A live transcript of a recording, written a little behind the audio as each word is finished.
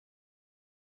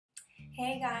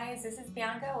Hey guys, this is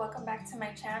Bianca. Welcome back to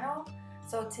my channel.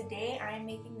 So today I am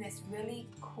making this really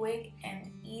quick and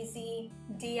easy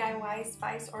DIY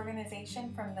spice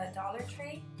organization from the Dollar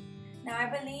Tree. Now I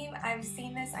believe I've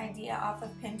seen this idea off of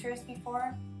Pinterest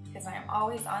before because I am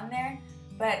always on there.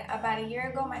 But about a year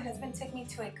ago my husband took me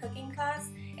to a cooking class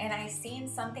and I seen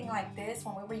something like this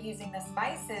when we were using the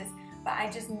spices, but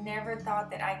I just never thought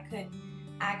that I could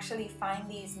actually find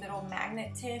these little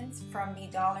magnet tins from the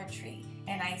Dollar Tree.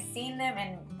 And I seen them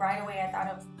and right away I thought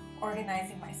of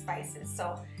organizing my spices.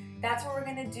 So that's what we're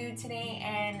gonna do today,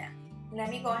 and let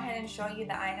me go ahead and show you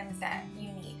the items that you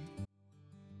need.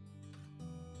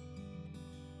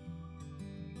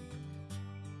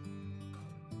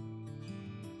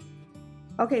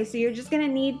 Okay, so you're just gonna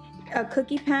need a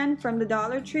cookie pan from the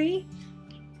Dollar Tree.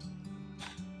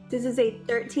 This is a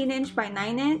 13-inch by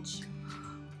 9-inch.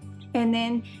 And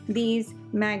then these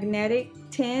magnetic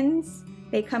tins,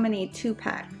 they come in a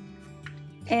 2-pack.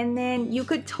 And then you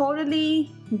could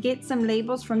totally get some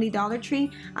labels from the Dollar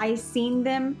Tree. I seen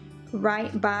them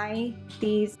right by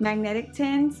these magnetic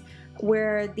tins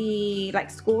where the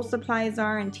school supplies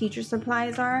are and teacher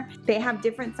supplies are. They have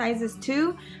different sizes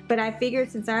too, but I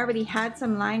figured since I already had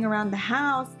some lying around the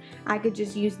house, I could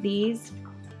just use these.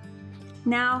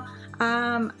 Now,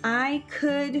 I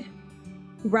could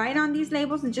write on these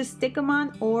labels and just stick them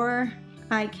on, or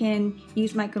I can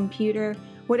use my computer.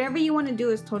 Whatever you want to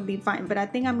do is totally fine, but I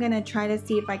think I'm gonna try to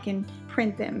see if I can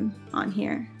print them on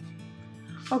here.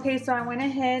 Okay, so I went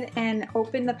ahead and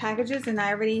opened the packages and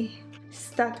I already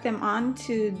stuck them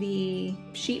onto the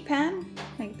sheet pan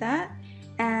like that.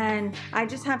 And I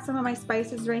just have some of my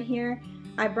spices right here.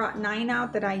 I brought 9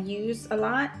 out that I use a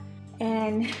lot,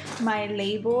 and my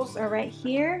labels are right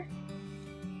here.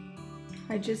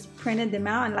 I just printed them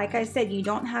out, and like I said, you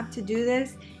don't have to do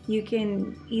this. You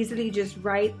can easily just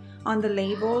write on the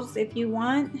labels if you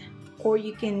want, or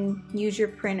you can use your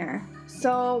printer.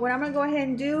 So what I'm gonna go ahead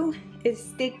and do is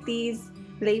stick these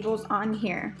labels on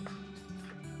here.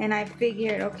 And I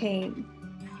figured, okay,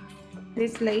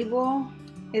 this label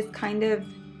is kind of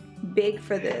big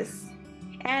for this.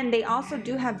 And they also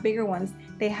do have bigger ones.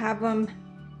 They have them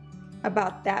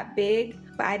about that big,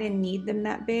 but I didn't need them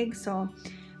that big, so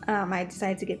I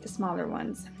decided to get the smaller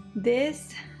ones.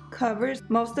 This covers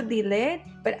most of the lid,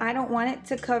 but I don't want it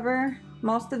to cover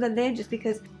most of the lid just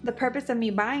because the purpose of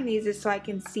me buying these is so I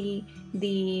can see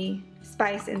the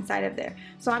spice inside of there.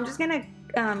 So I'm just gonna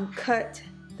cut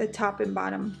the top and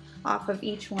bottom off of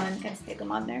each one and stick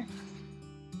them on there.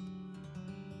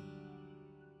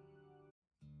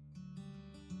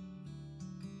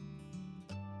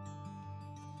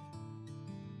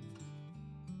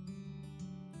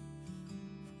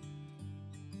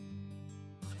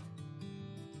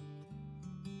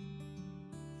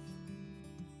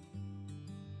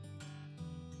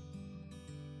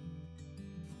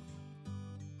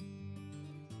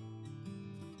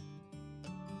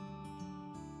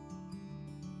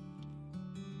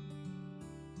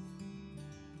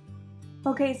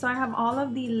 Okay, so I have all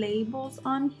of the labels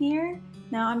on here.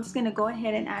 Now I'm just gonna go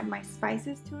ahead and add my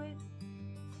spices to it.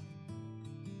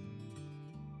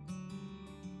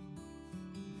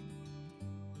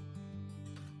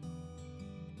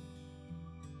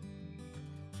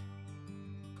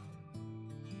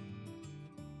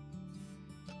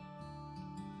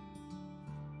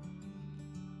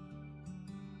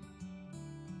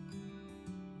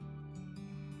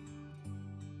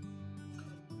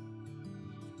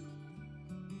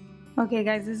 Okay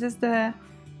guys, this is the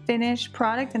finished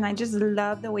product and I just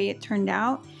love the way it turned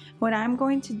out. What I'm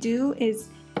going to do is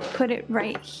put it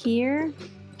right here.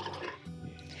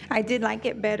 I did like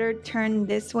it better turned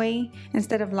this way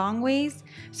instead of long ways.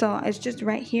 So it's just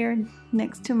right here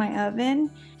next to my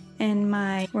oven and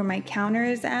where my counter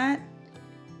is at.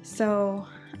 So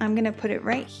I'm gonna put it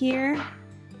right here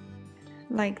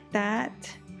like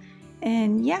that.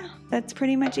 And yeah, that's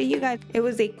pretty much it, you guys. It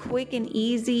was a quick and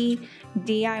easy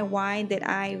DIY that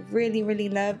I really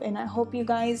love, and I hope you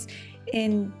guys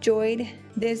enjoyed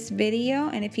this video.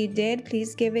 And if you did,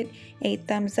 please give it a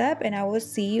thumbs up, and I will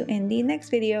see you in the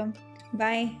next video.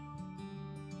 Bye.